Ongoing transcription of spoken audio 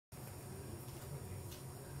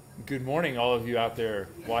Good morning, all of you out there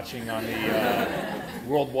watching on the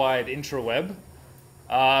worldwide intraweb.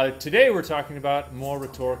 Today we're talking about more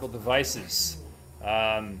rhetorical devices.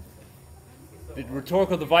 The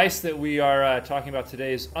rhetorical device that we are talking about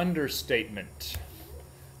today is understatement.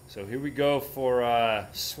 So here we go for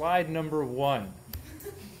slide number 1.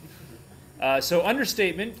 So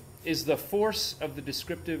understatement is the force of the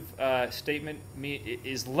descriptive statement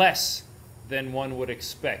is less than one would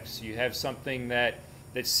expect. So you have something that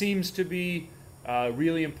seems to be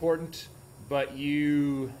really important, but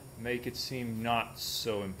you make it seem not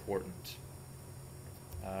so important.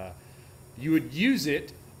 You would use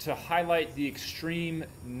it to highlight the extreme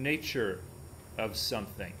nature of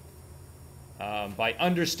something. By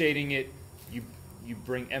understating it, you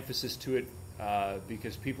bring emphasis to it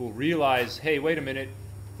because people realize, hey, wait a minute,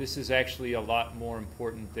 this is actually a lot more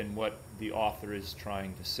important than what the author is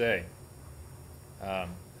trying to say.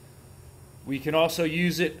 We can also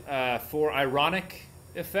use it for ironic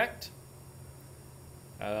effect,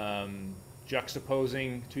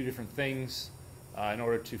 juxtaposing two different things in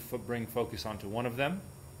order to bring focus onto one of them.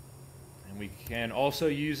 And we can also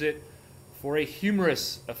use it for a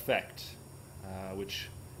humorous effect, which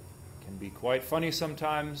can be quite funny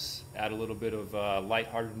sometimes, add a little bit of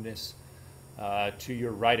lightheartedness to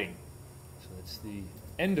your writing. So that's the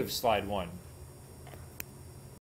end of slide 1.